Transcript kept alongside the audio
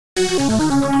Hello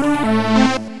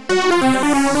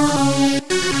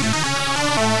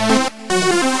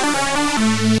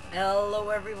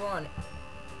everyone.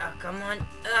 Come on.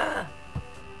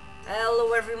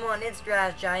 Hello everyone, it's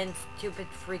Drash Giant, stupid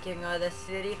freaking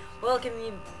City. Welcome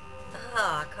you.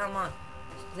 Come on.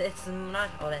 It's not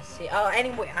Odyssey. Oh,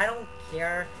 anyway, I don't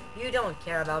care. You don't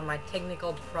care about my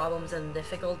technical problems and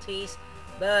difficulties.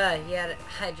 But yeah,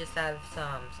 I just have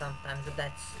sometimes with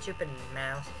that stupid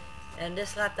mouse. And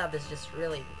this laptop is just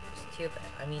really stupid.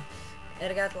 I mean,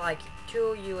 it got like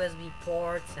 2 USB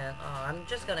ports, and I'm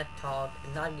just gonna talk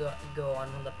and not go on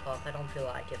the plot. I don't feel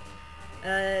like it.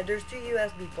 There's 2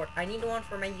 USB ports. I need one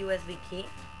for my USB key.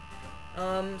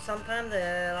 Sometimes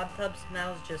the laptop's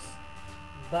mouse just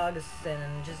bugs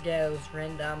and just goes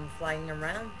random flying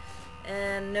around.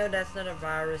 And no, that's not a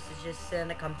virus. It's just in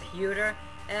a computer.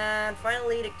 And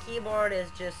finally, the keyboard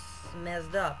is just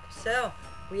messed up. So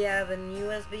we have a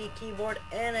USB keyboard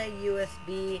and a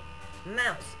USB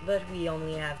mouse, but we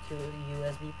only have 2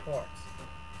 USB ports.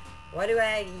 What do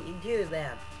I do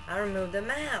then? I remove the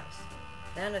mouse.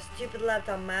 Then a stupid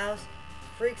laptop mouse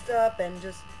freaks up and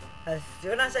just, as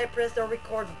soon as I press the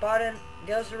record button,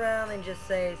 goes around and just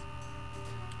says,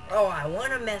 oh, I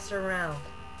want to mess around.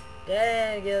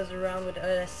 Then it goes around with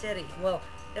City. Well,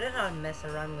 it did not mess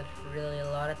around with really a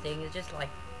lot of things. It's just like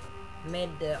made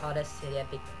the City a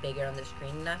bit bigger on the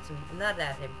screen. Not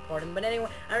that important. But anyway,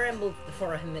 I rambled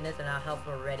for a minute and a half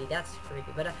already. That's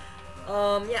freaky. But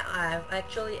yeah, I've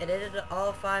actually edited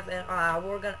all 5, and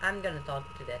I'm gonna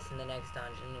talk to this in the next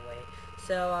dungeon anyway.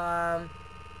 So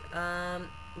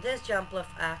this jump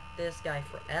left asked this guy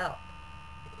for help,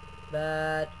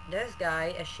 but this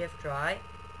guy a shift try,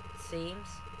 it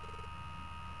seems.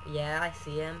 Yeah, I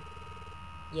see him.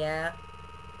 Yeah,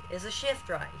 it's a shift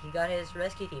try. He got his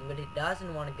rescue team, but he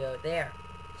doesn't want to go there.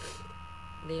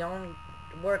 They don't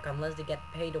work unless they get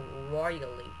paid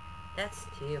royally. That's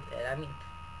stupid. I mean,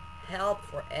 help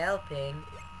for helping.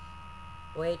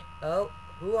 Wait, oh,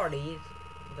 who are these?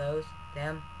 Those,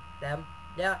 them,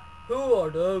 yeah, who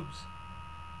are those?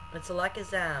 It's like a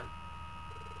Zam.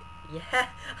 Yeah,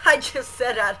 I just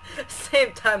said at the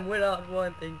same time without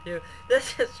wanting to.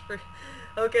 This is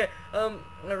okay, a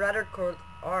rather cold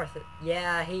Arthur.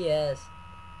 Yeah, he is.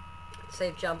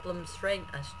 Safe jump limb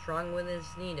strength, a strong wind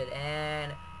is needed,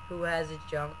 and who has a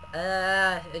jump?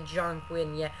 A junk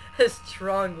win, yeah, a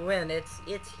strong win. It's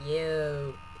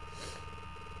you.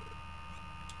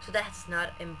 So that's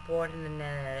not important.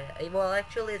 Well,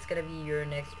 actually, it's gonna be your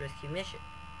next rescue mission,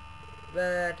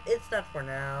 but it's not for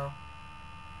now.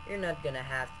 You're not gonna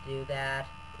have to do that.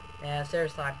 Yeah,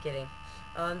 seriously, I'm kidding.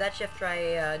 That shift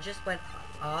try just went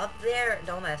up there.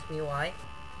 Don't ask me why.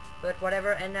 But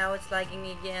whatever, and now it's lagging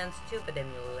again. Stupid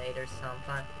emulator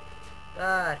sometimes.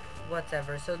 But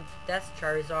whatever. So that's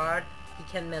Charizard. He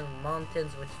can melt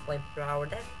mountains with flamethrower.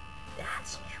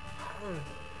 That's strong.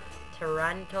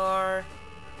 Tyranitar.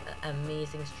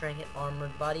 Amazing strength and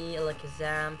armored body.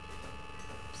 Alakazam.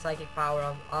 Psychic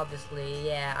power, obviously.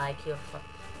 Yeah, IQ.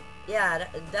 Yeah,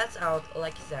 that's how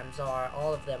Alakazams are.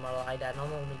 All of them are like that. Not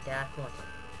only that one.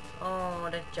 Oh,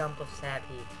 that jump of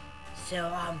Sappy. So,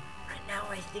 right now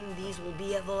I think these will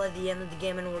be evil at the end of the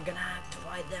game, and we're gonna have to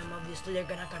fight them. Obviously, they're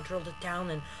gonna control the town,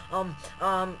 and,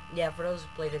 yeah, for those who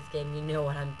play this game, you know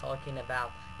what I'm talking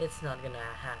about. It's not gonna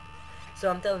happen. So,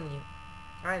 I'm telling you,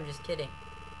 I'm just kidding.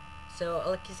 So,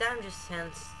 Alakazam just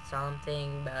sensed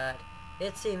something, but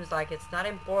it seems like it's not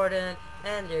important,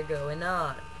 and they're going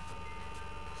on.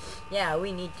 Yeah,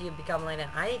 we need to become like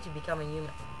that. I need to become a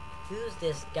human. Who's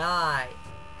this guy?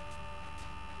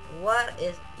 What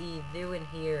is he doing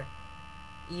here?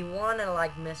 He wanna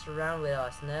like mess around with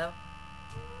us, no?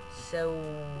 So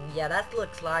yeah, that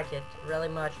looks like it really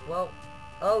much. Well,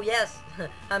 oh yes,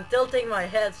 I'm tilting my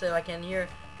head so I can hear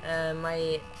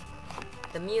the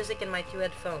music in my 2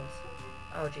 headphones.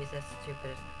 Oh jeez, that's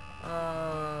stupid.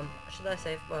 Should I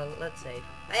save? Well, let's save.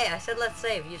 Hey, I said let's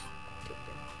save. You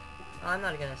stupid. I'm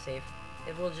not gonna save.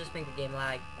 It will just make the game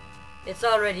lag. It's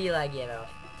already laggy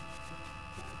enough.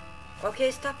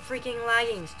 Okay, stop freaking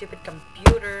lagging, stupid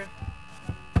computer.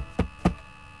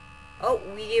 Oh,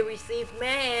 we received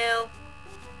mail.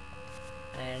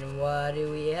 And what do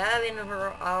we have in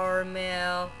our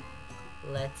mail?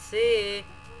 Let's see.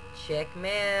 Check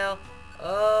mail.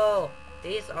 Oh,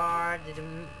 these are the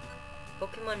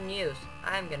Pokemon news.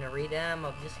 I'm gonna read them,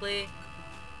 obviously.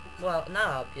 Well, not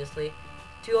obviously.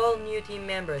 To all new team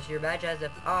members, your badge has a...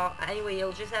 Oh, anyway,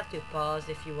 you'll just have to pause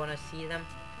if you want to see them.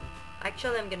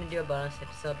 Actually, I'm gonna do a bonus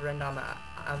episode random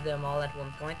of them all at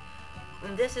one point.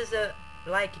 And this is a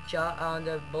like job on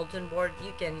the bulletin board.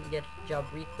 You can get job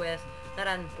requests, not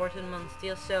an important one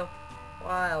still. So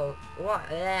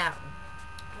Yeah.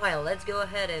 Well, let's go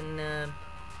ahead and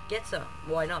get some.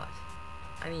 Why not?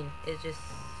 I mean, it's just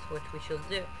what we should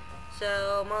do.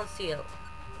 So, Monsieur,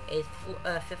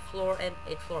 5th floor and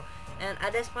 8th floor. And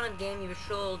at this point in the game, you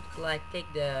should like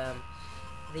take the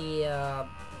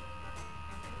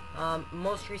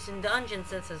most recent dungeon,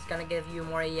 since it's gonna give you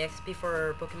more EXP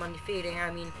for Pokemon defeating.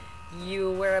 I mean,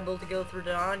 you were able to go through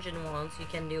the dungeon once, you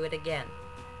can do it again.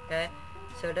 Okay,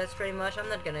 so that's pretty much. I'm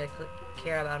not gonna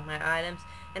care about my items.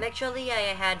 And actually,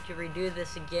 I had to redo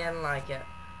this again, like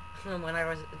when I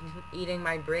was eating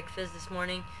my breakfast this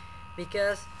morning,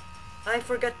 because I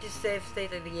forgot to save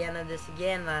state at the end of this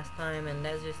again last time, and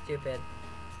that's just stupid.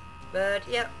 But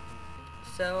yeah,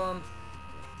 so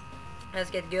let's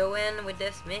get going with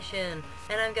this mission.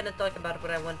 And I'm gonna talk about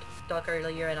what I want to talk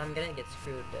earlier, and I'm gonna get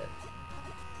screwed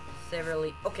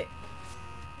severely. Okay,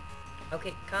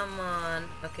 come on.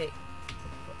 Okay,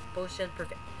 potion,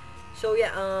 perfect. So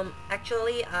yeah,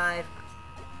 actually I've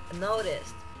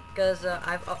noticed, because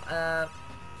I've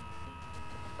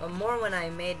more when I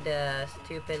made the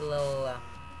stupid little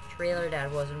trailer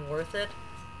that wasn't worth it,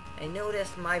 I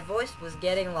noticed my voice was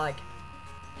getting like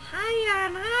higher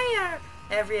and higher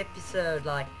every episode,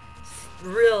 like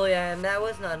really, and that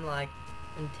was not like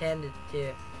intended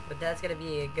to, but that's gonna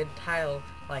be a good title,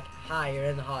 like higher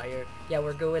and higher. Yeah,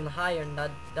 we're going higher in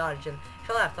that dungeon.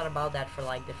 Actually, I've thought about that for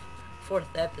like the 4th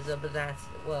episode, but that's,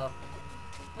 well,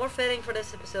 more fitting for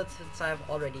this episode since I've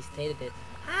already stated it.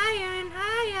 Higher and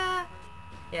higher.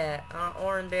 Yeah,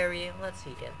 Oranberry, let's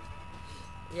see then.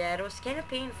 Yeah, it was kind of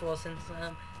painful since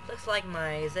looks like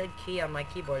my Z key on my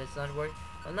keyboard is not working.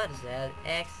 Well, not Z,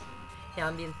 X. Yeah,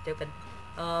 I'm being stupid.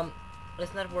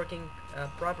 It's not working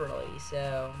properly.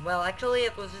 So, well, actually,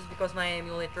 it was just because my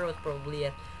emulator was probably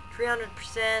at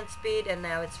 300% speed, and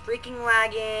now it's freaking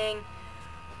lagging.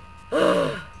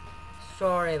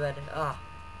 Sorry, but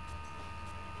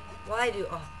I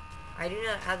do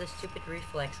not have the stupid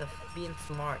reflex of being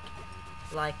smart,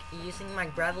 like using my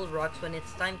gravel rocks when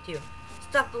it's time to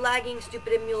stop lagging,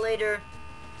 stupid emulator.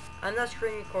 I'm not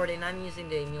screen recording, I'm using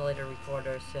the emulator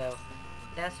recorder, so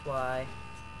that's why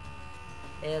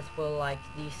it will like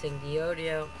desync the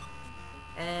audio,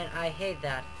 and I hate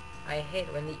that. I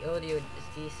hate when the audio is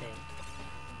desynced,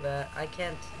 but I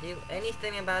can't do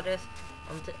anything about this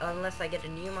unless I get a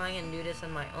new mic and do this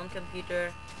on my own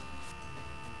computer.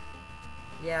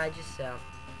 Yeah, I just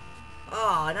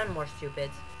not more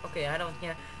stupids. Okay, I don't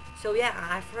care. So yeah,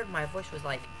 I've heard my voice was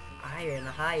like higher and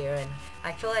higher, and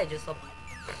actually I just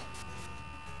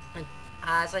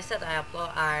as I said,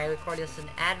 I recorded this in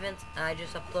advance. I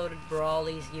just uploaded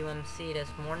Brawly's UMC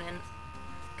this morning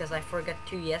because I forgot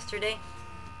to yesterday.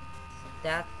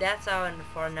 That's how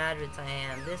far in advance I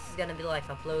am. This is gonna be like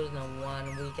uploaded in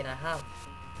 1 week and a half.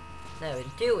 No,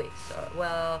 in 2 weeks.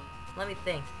 Well, let me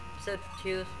think. So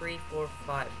 2, 3, 4,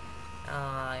 5.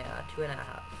 Yeah, 2.5.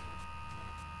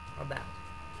 About.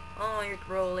 Oh, you're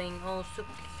growling. Oh, so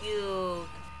cute.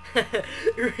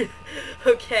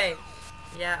 Okay.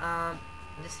 Yeah,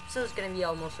 this episode's gonna be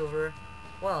almost over.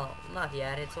 Well, not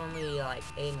yet. It's only like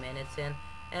 8 minutes in.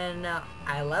 And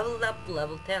I leveled up to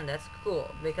level 10. That's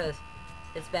cool, because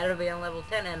it's better to be on level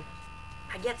 10. And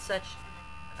I get such...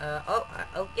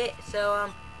 okay.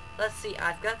 So, let's see.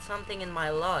 I've got something in my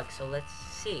log. So, let's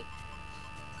see.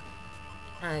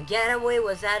 Getaway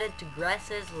was added to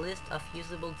Grass's list of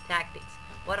usable tactics.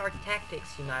 What are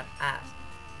tactics, you might ask?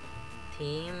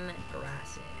 Team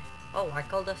Grass. Oh, I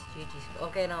called us GG's.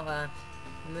 Okay, no,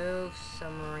 move,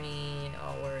 summary.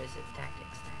 Oh, where is it?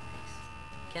 Tactics.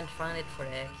 Can't find it for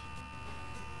the heck.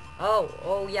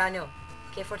 Oh, yeah, I know.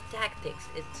 Okay, for tactics,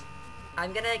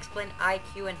 I'm gonna explain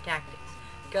IQ and tactics.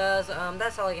 Because,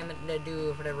 that's all I'm gonna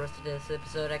do for the rest of this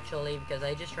episode, actually, because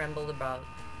I just rambled around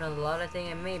a lot of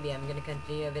things, and maybe I'm gonna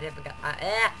continue a bit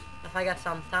if I got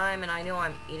some time, and I know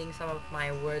I'm eating some of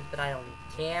my words, but I don't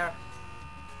care.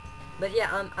 But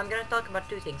yeah, I'm gonna talk about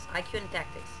 2 things, IQ and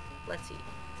tactics. Let's see.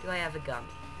 Do I have a gummy?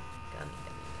 Gummy.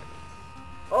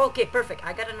 Okay, perfect.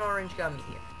 I got an orange gummy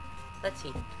here. Let's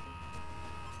eat it.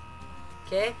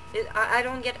 Okay? I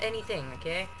don't get anything,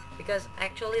 okay? Because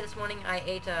actually this morning I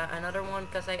ate another one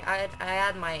because I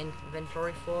had my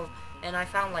inventory full, and I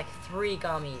found like 3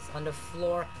 gummies on the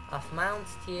floor of Mount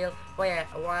Steel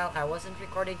while I wasn't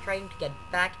recording, trying to get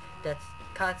back that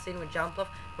cutscene with jump off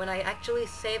when I actually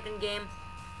saved in game,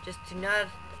 just to not,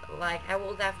 like, I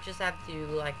will just have to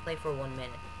like play for 1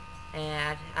 minute,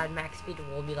 and at max speed it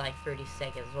will be like 30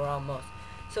 seconds or almost.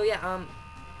 So yeah,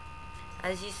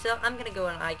 as you saw, I'm gonna go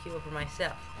on IQ over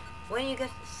myself. When you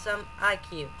get some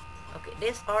IQ, okay,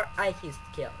 these are IQ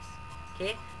skills.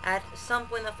 Okay, at some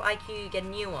point of IQ you get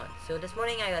new ones. So this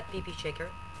morning I got PP Shaker.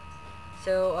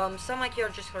 So some like you are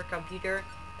just for computer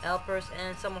helpers,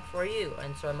 and some are for you,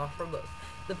 and some are for both.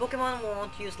 The Pokemon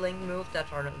won't use link moves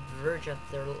that are on the verge of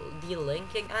their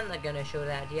delinking. I'm not gonna show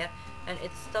that yet, and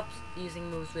it stops using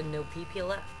moves with no PP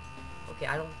left. Okay,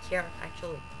 I don't care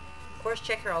actually. Course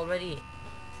checker already.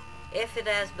 If it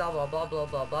has blah blah blah blah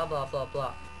blah blah blah blah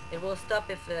blah, it will stop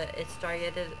if it's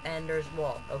targeted and there's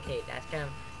wall. Okay, that's kind of.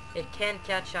 It can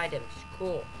catch items.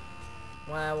 Cool.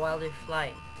 While they're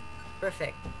flying.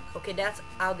 Perfect. Okay, that's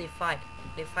how they fight.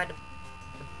 They fight the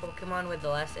Pokemon with the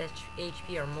less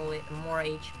HP or more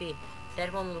HP.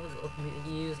 That one will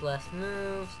use less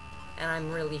moves. And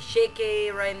I'm really shaky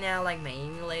right now, like my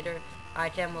emulator.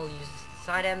 Item will use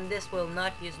side item. This will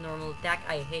not use normal attack.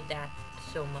 I hate that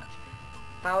so much.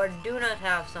 Power do not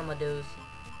have some of those.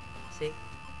 See?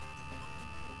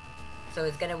 So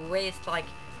it's gonna waste like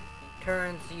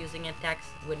turns using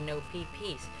attacks with no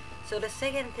PPs. So the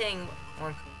second thing I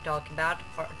want to talk about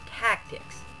are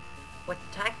tactics. What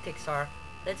tactics are,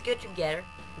 let's go together,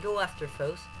 go after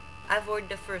foes, avoid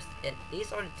the first hit.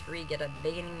 These are the three get at the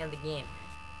beginning of the game.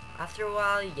 After a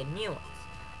while you get new ones.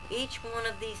 Each one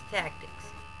of these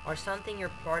tactics are something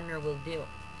your partner will do.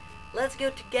 Let's go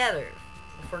together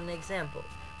for an example.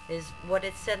 Is what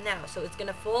it said now. So it's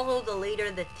gonna follow the leader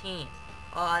of the team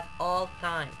at all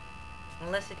times.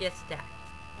 Unless it gets attacked.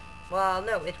 Well,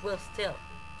 no, it will still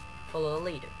follow the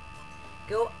leader.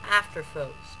 Go after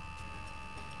foes.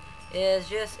 Is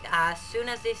just as soon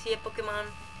as they see a Pokemon,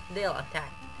 they'll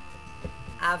attack.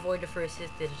 Avoid the first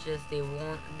hit. It's just they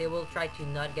will try to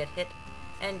not get hit,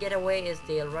 and get away is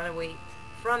they'll run away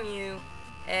from you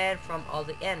and from all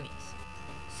the enemies.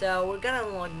 So we're gonna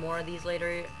unlock more of these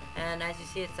later, and as you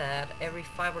see, it's at every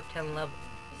 5 or 10 level.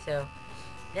 So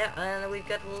yeah, and we've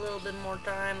got a little bit more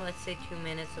time. Let's say 2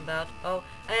 minutes about.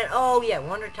 Oh yeah,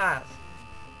 wonder tiles.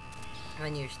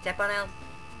 When you step on it,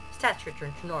 stats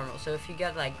return to normal. So if you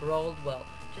got like rolled, well,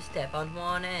 just step on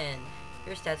one and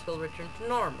your stats will return to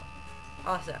normal.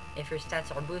 Also, if your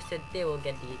stats are boosted, they will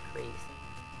get decreased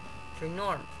to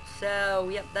normal. So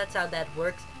yep, that's how that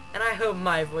works. And I hope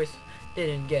my voice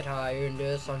didn't get higher in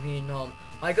this. I mean,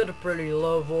 I got a pretty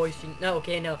low voice. No,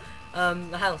 okay, no.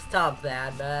 I'll stop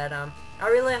that. But I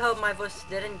really hope my voice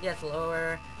didn't get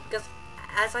lower, because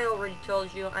as I already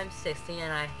told you, I'm 16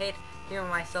 and I hate hearing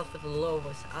myself with a low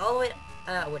voice. Always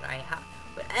with a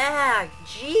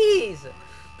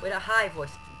high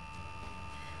voice.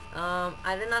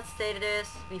 I did not say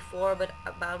this before, but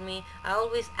about me, I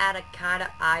always add a kind of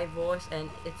high voice,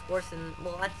 and it's worse in,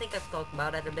 well, I think I've talked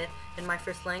about it a bit in my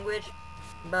first language,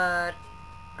 but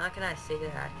how can I say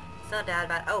that? It's not that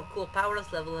bad. Oh, cool,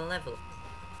 powerless level and level.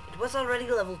 It was already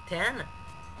level 10.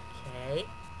 Okay.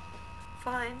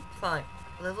 Fine.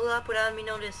 Level up without me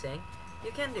noticing.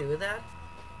 You can do that.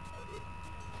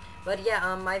 But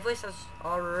yeah, my voice has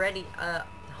always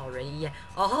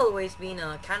been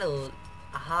kind of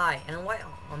high. And why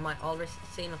am I always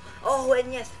saying? Oh,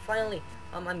 and yes, finally,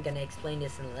 I'm gonna explain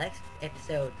this in the next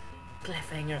episode.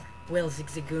 Cliffhanger. Will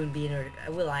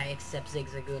I accept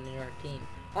Zigzagoon in our team?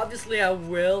 Obviously I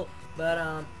will, but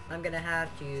I'm gonna have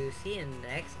to see you in the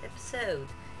next episode,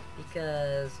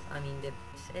 because I mean this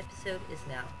episode is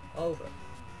now over.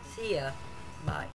 See ya. Bye.